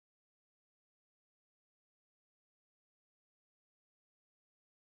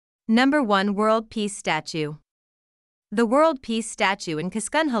Number 1. World Peace Statue. The World Peace Statue in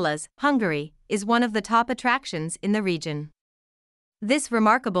Kiskunhalas, Hungary, is one of the top attractions in the region. This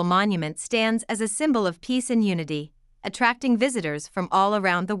remarkable monument stands as a symbol of peace and unity, attracting visitors from all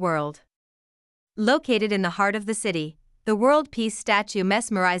around the world. Located in the heart of the city, the World Peace Statue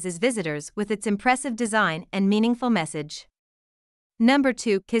mesmerizes visitors with its impressive design and meaningful message. Number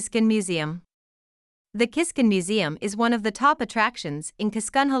 2. Kiskun Museum. The Kiskun Museum is one of the top attractions in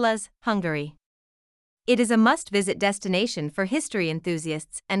Kiskunhalas, Hungary. It is a must-visit destination for history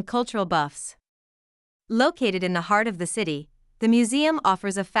enthusiasts and cultural buffs. Located in the heart of the city, the museum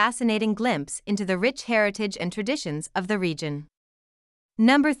offers a fascinating glimpse into the rich heritage and traditions of the region.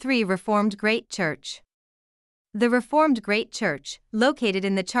 Number 3. Reformed Great Church. The Reformed Great Church, located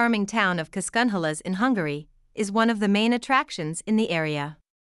in the charming town of Kiskunhalas in Hungary, is one of the main attractions in the area.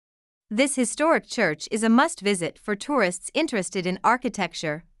 This historic church is a must-visit for tourists interested in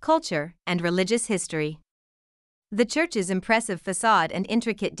architecture, culture, and religious history. The church's impressive facade and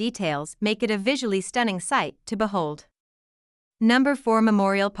intricate details make it a visually stunning sight to behold. Number 4.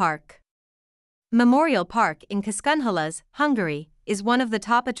 Memorial Park. Memorial Park in Kiskunhalas, Hungary, is one of the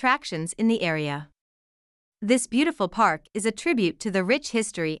top attractions in the area. This beautiful park is a tribute to the rich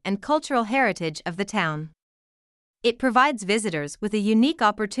history and cultural heritage of the town. It provides visitors with a unique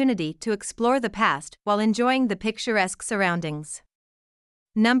opportunity to explore the past while enjoying the picturesque surroundings.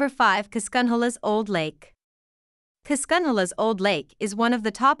 Number 5. Kiskunhalas Old Lake. Kiskunhalas Old Lake is one of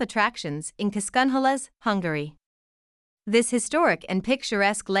the top attractions in Kiskunhalas, Hungary. This historic and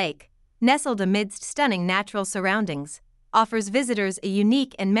picturesque lake, nestled amidst stunning natural surroundings, offers visitors a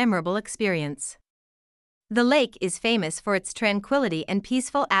unique and memorable experience. The lake is famous for its tranquility and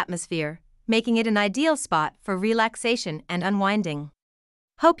peaceful atmosphere, making it an ideal spot for relaxation and unwinding.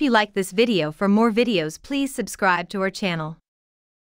 Hope you like this video. For more videos, please subscribe to our channel.